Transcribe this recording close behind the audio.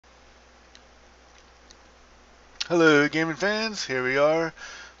Hello gaming fans, here we are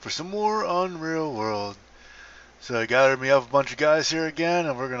for some more Unreal World. So I gathered me up a bunch of guys here again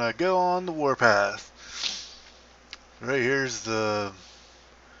and we're gonna go on the warpath. Right here's the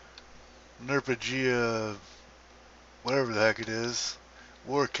Nerp, whatever the heck it is,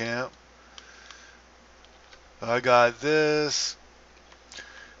 war camp. I got this.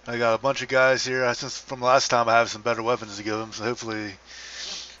 I got a bunch of guys here. Since from last time I have some better weapons to give them, so hopefully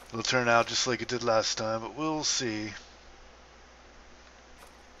it'll turn out just like it did last time, but we'll see.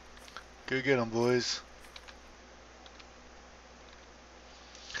 Go get them, boys.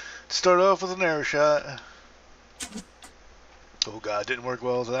 Start off with an arrow shot. Oh god, didn't work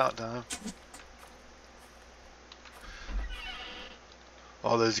well that time.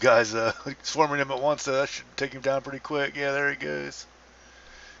 All those guys swarming him at once, that should take him down pretty quick. Yeah, there he goes.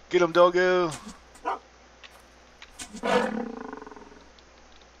 Get him, doggo.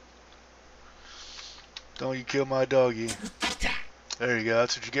 Don't you kill my doggy. There you go,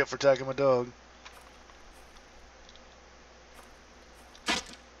 that's what you get for attacking my dog.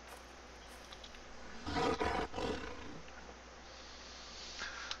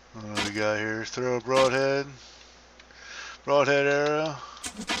 What do we got here? Throw a broadhead. Broadhead arrow.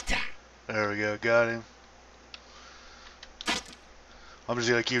 There we go, got him. I'm just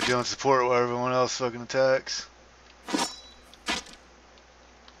gonna keep doing support while everyone else fucking attacks.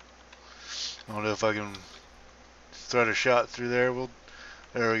 I don't know if I can thread a shot through there.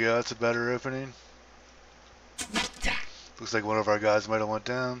 There we go, that's a better opening. Looks like one of our guys might have went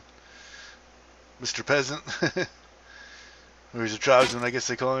down. Mr. Peasant. Or he's a tribesman, I guess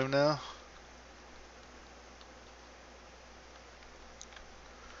they call him now.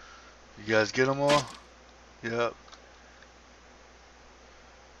 You guys get them all? Yep.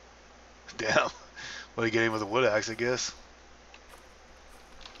 Damn. Well, you get him with a wood axe, I guess.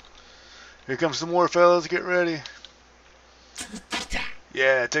 Here comes some more, fellas. Get ready.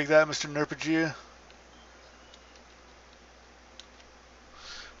 Yeah, take that, Mr. Nerp.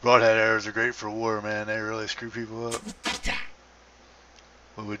 Broadhead arrows are great for war, man. They really screw people up.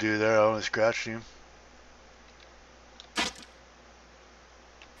 What we do there, I only scratched him.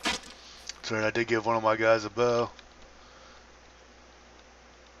 That's right, I did give one of my guys a bow.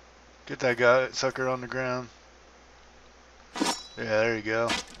 Get that guy, sucker, on the ground. Yeah, there you go.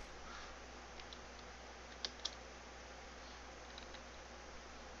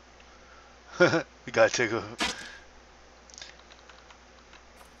 We gotta take a...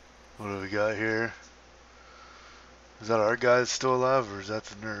 What do we got here? Is that our guy that's still alive, or is that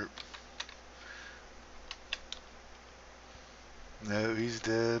the Nerp? No, he's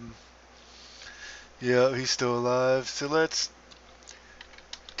dead. Yeah, he's still alive. So let's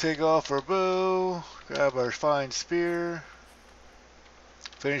take off our bow, grab our fine spear,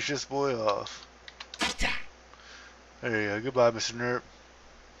 finish this boy off. There you go. Goodbye, Mr. Nerp.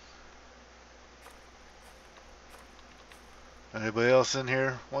 Anybody else in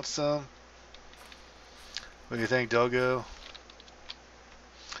here want some? What do you think, doggo?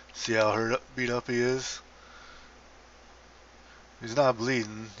 See how beat up he is? He's not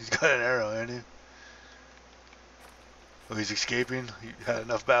bleeding. He's got an arrow in him. Oh, he's escaping? He had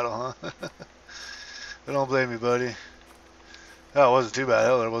enough battle, huh? But don't blame me, buddy. Oh, it wasn't too bad.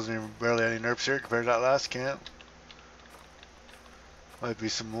 Hell, there wasn't even barely any Nerps here compared to that last camp. Might be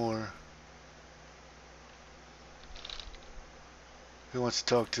some more. Who wants to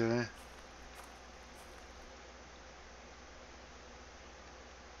talk to me?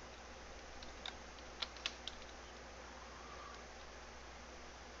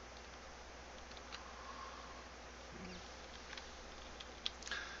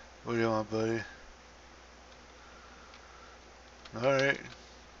 What do you want, buddy? Alright.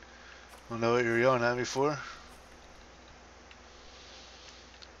 I don't know what you're yelling at me for.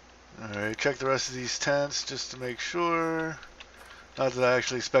 Alright, check the rest of these tents just to make sure. Not that I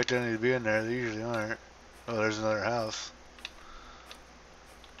actually expect any to be in there, they usually aren't. Oh, there's another house.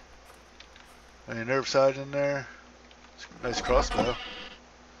 Any Nerps hiding in there? Nice crossbow.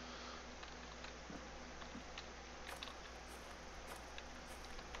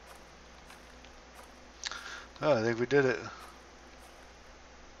 Oh, I think we did it.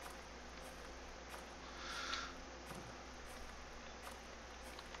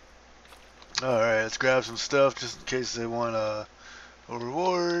 Alright, let's grab some stuff just in case they want a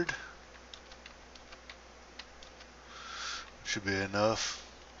reward. Should be enough.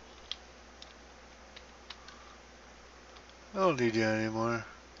 I don't need you anymore.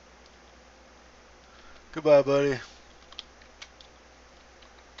 Goodbye, buddy.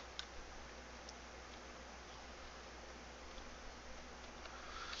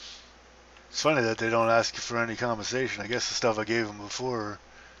 It's funny that they don't ask you for any compensation. I guess the stuff I gave them before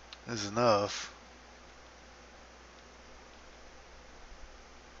is enough.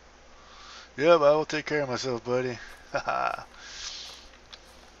 Yep, I will take care of myself, buddy. Haha.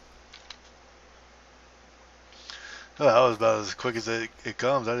 Oh, that was about as quick as it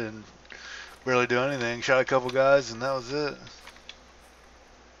comes. I didn't barely do anything. Shot a couple guys and that was it.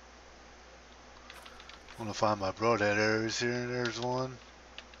 I'm gonna find my broadhead arrows here. There's one.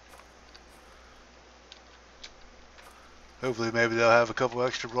 Hopefully, maybe they'll have a couple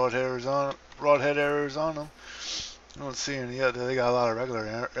extra broadhead arrows on them. I don't see any yet. They got a lot of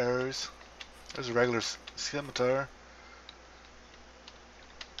regular arrows. There's a regular scimitar.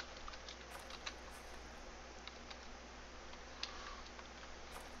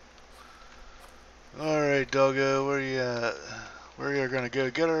 Alright, doggo, where you at? Where you gonna go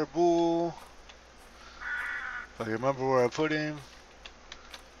get our bull? If I can remember where I put him.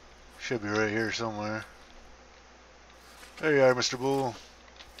 Should be right here somewhere. There you are, Mr. Bull.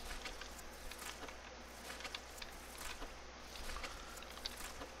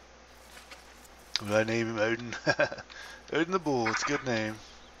 Would I name him Odin? Odin the Bull, it's a good name.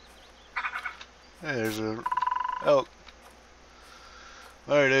 Hey, there's a elk.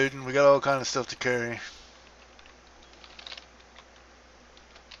 Alright, Odin, we got all kind of stuff to carry.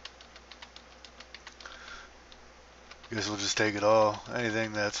 Guess we'll just take it all.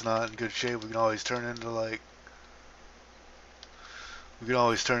 Anything that's not in good shape, we can always turn into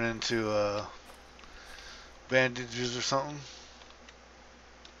bandages or something.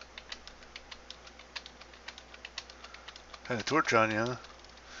 Had a torch on you, huh?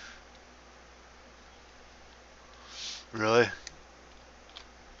 Really?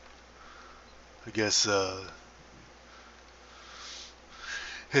 I guess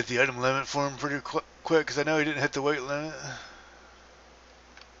hit the item limit for him pretty quick because I know he didn't hit the weight limit.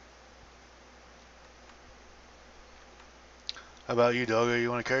 How about you, doggo? You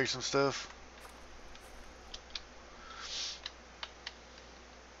want to carry some stuff?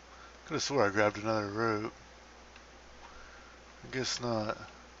 Could have swore I grabbed another rope. I guess not.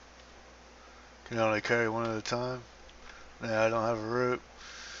 Can I only carry one at a time? Nah, I don't have a rope.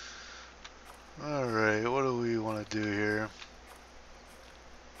 Alright, what do we want to do here?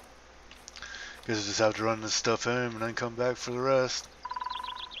 Guess I just have to run this stuff home and then come back for the rest.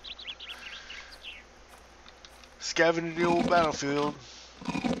 Scavenge the old battlefield.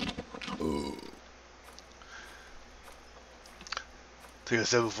 Like I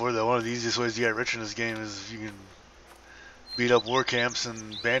said before, that one of the easiest ways to get rich in this game is if you can beat up war camps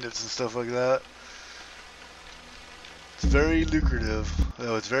and bandits and stuff like that. It's very lucrative,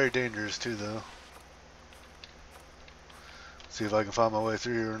 though it's very dangerous too, though. See if I can find my way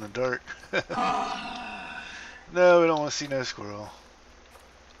through here in the dark. No, we don't want to see no squirrel.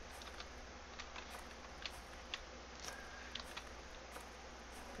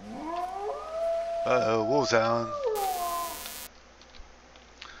 Uh-oh, wolves howling.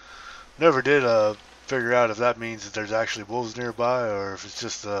 Never did figure out if that means that there's actually wolves nearby or if it's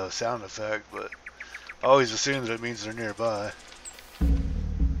just a sound effect, but I always assume that it means they're nearby.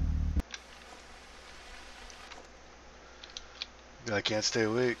 I can't stay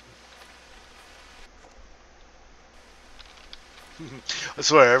awake. I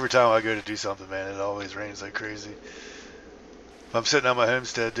swear, every time I go to do something, man, it always rains like crazy. If I'm sitting on my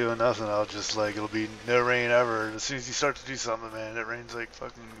homestead doing nothing, I'll just it'll be no rain ever. And as soon as you start to do something, man, it rains like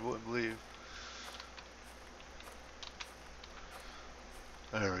fucking you wouldn't believe.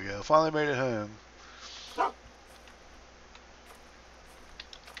 There we go. Finally made it home. Come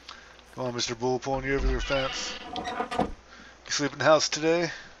on, Mr. Bull, pulling you over the fence. You sleep in the house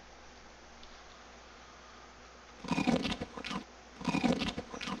today?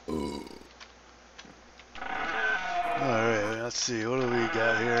 Alright, let's see. What do we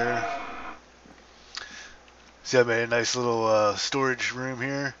got here? See, I made a nice little storage room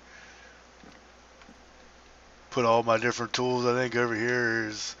here. Put all my different tools. I think over here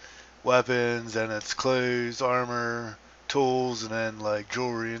is weapons, and it's clothes, armor, tools, and then like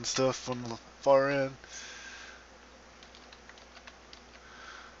jewelry and stuff from the far end.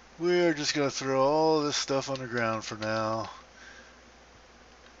 We're just gonna throw all this stuff on the ground for now.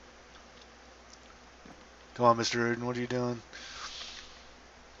 Come on, Mr. Odin, what are you doing?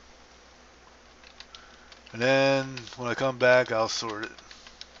 And then when I come back, I'll sort it.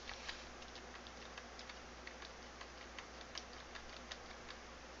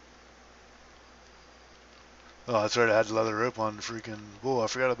 Oh, that's right, I had the leather rope on the freaking bull. I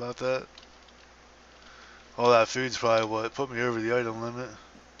forgot about that. All that food's probably what put me over the item limit.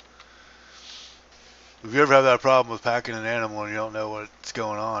 If you ever have that problem with packing an animal and you don't know what's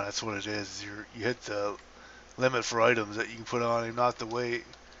going on, that's what it is. You hit the limit for items that you can put on him, not the weight.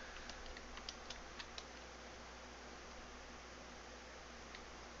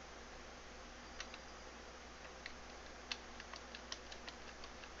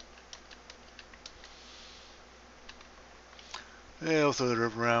 Yeah, we'll throw the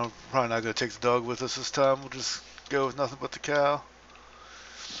Nerp around. Probably not going to take the dog with us this time. We'll just go with nothing but the cow.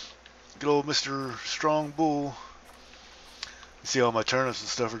 Good old Mr. Strong Bull. You see all my turnips and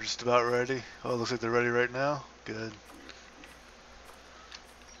stuff are just about ready. Oh, it looks like they're ready right now. Good.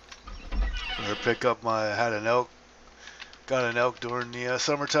 Better pick up had an elk. Got an elk during the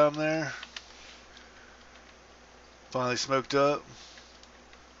summertime there. Finally smoked up.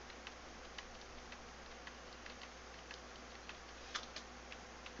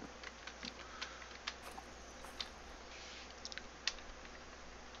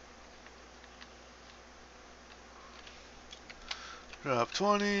 Drop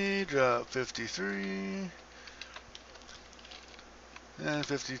 20, drop 53, and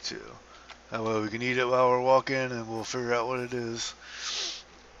 52. That way we can eat it while we're walking and we'll figure out what it is.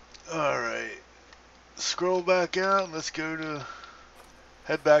 Alright. Scroll back out. Let's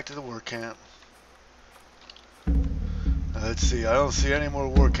head back to the work camp. Let's see. I don't see any more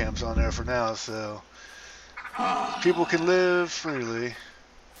war camps on there for now, so people can live freely.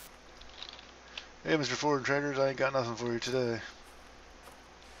 Hey, Mr. Ford Traders, I ain't got nothing for you today.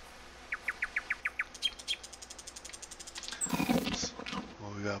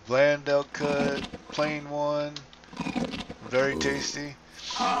 Well, we got bland elk cut, plain one, very tasty.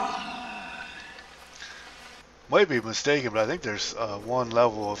 Might be mistaken, but I think there's one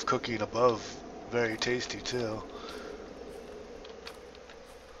level of cooking above very tasty too.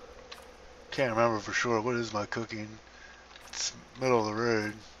 Can't remember for sure. What is my cooking? It's middle of the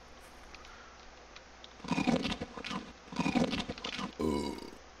road.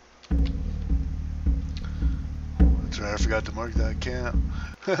 That's right, I forgot to mark that camp.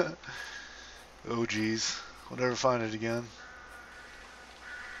 Oh geez, we'll never find it again.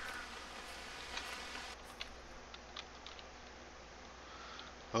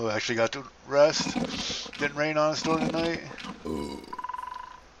 Oh, actually got to rest. Didn't rain on us during the night.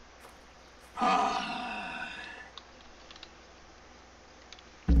 Alright,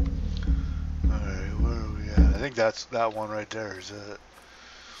 where are we at? I think that's that one right there, is it?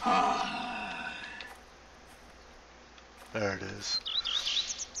 There it is.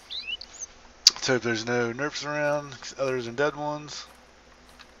 Let's hope there's no Nerps around, other than dead ones.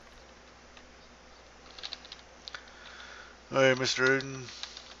 Alright, Mr. Odin.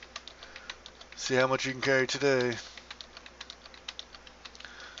 See how much you can carry today.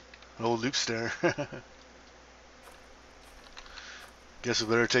 An old loop snare. Guess we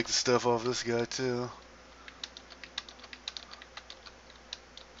better take the stuff off this guy too.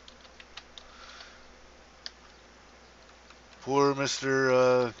 Poor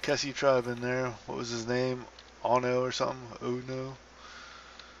Mr. Kessie Tribe in there. What was his name? Ono or something? Ono?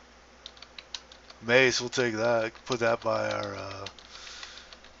 Mace, we'll take that. Put that by our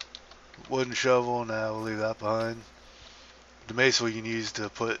wooden shovel. Now we'll leave that behind. The mace we can use to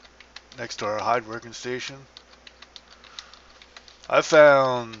put next to our hide working station. I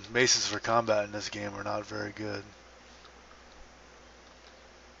found maces for combat in this game are not very good.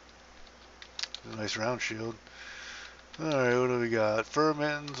 A nice round shield. Alright, what do we got? Fur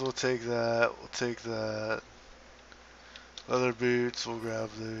mittens, we'll take that. We'll take that. Leather boots, we'll grab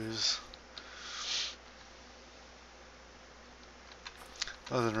those.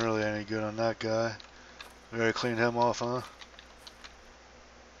 Nothing really any good on that guy. We gotta clean him off, huh?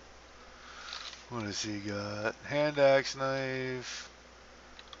 What does he got? Hand axe knife.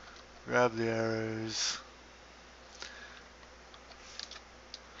 Grab the arrows.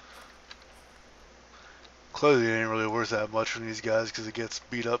 Clothing ain't really worth that much from these guys because it gets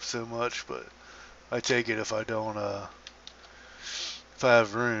beat up so much, but I take it if I don't, if I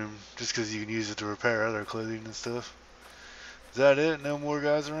have room, just because you can use it to repair other clothing and stuff. Is that it? No more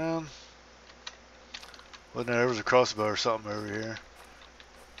guys around? Well, no, there was a crossbow or something over here.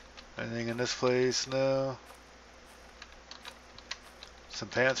 Anything in this place? No. Some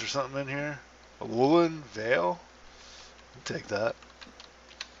pants or something in here. A woolen veil? I'll take that.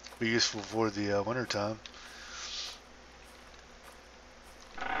 Be useful for the winter time.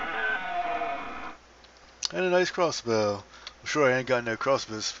 And a nice crossbow. I'm sure I ain't got no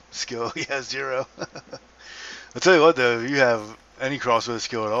crossbow skill. Yeah, 0. I'll tell you what though, if you have any crossbow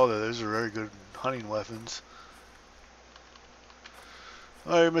skill at all though, those are very good hunting weapons.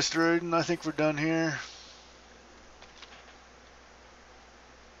 Alright, Mr. Odin, I think we're done here.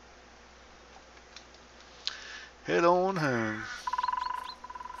 Head on home.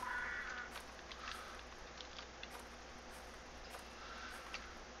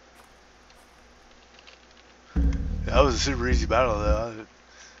 Yeah, that was a super easy battle though. I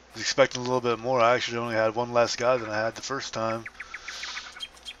was expecting a little bit more. I actually only had one less guy than I had the first time.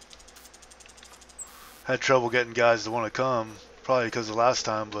 Had trouble getting guys to want to come, probably because of last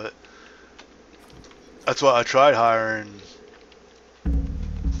time, but that's why I tried hiring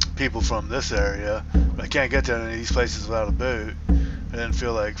people from this area. But I can't get to any of these places without a boat. I didn't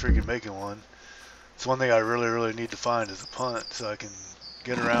feel like freaking making one. It's one thing I really need to find is a punt so I can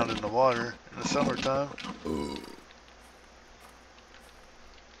get around in the water in the summertime.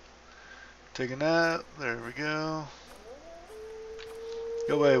 Take a nap. There we go.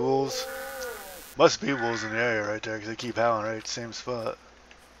 Go away, wolves. Must be wolves in the area right there because they keep howling right at the same spot.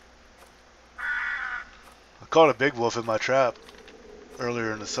 I caught a big wolf in my trap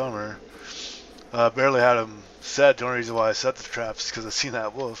earlier in the summer. I barely had him set. The only reason why I set the traps is because I seen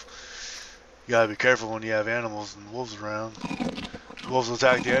that wolf. You gotta be careful when you have animals and wolves around. Wolves will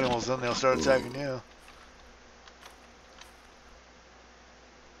attack the animals, then they'll start attacking you.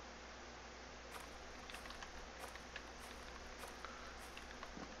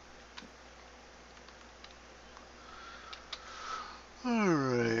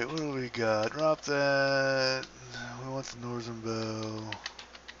 Alright, what do we got? Drop that. We want the northern bow.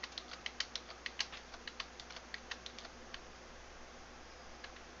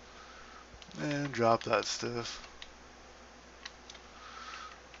 And drop that stuff.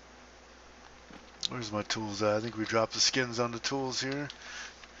 Where's my tools at? I think we dropped the skins on the tools here.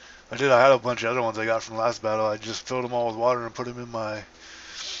 I had a bunch of other ones I got from the last battle. I just filled them all with water and put them in my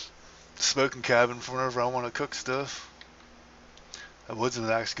smoking cabin for whenever I want to cook stuff. That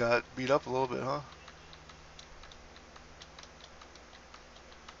woodsman axe got beat up a little bit, huh?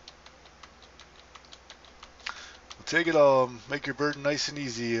 Well, take it all. Make your burden nice and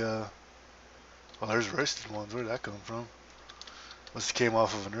easy. Oh, there's roasted ones. Where did that come from? Must have came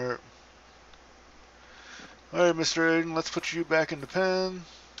off of a Nerp. Alright, Mr. Aiden, let's put you back in the pen.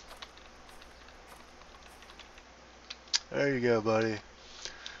 There you go, buddy.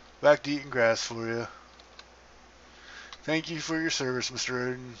 Back to eating grass for you. Thank you for your service, Mr.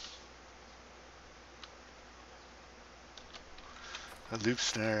 Aiden. A loop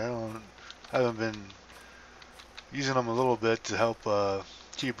snare. I haven't been using them a little bit to help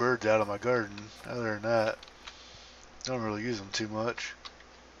keep birds out of my garden. Other than that, don't really use them too much.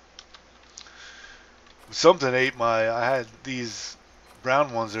 Something ate I had these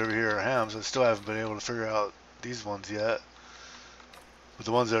brown ones over here are hams. I still haven't been able to figure out these ones yet. But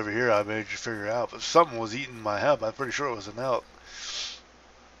the ones over here I managed to figure out. But something was eating my hemp. I'm pretty sure it was an elk.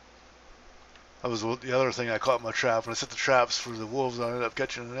 That was the other thing I caught in my trap. When I set the traps for the wolves, I ended up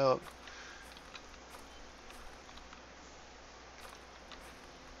catching an elk.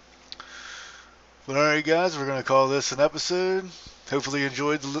 But alright guys, we're going to call this an episode. Hopefully you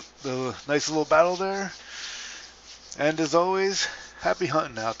enjoyed the nice little battle there. And as always, happy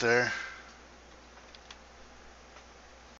hunting out there.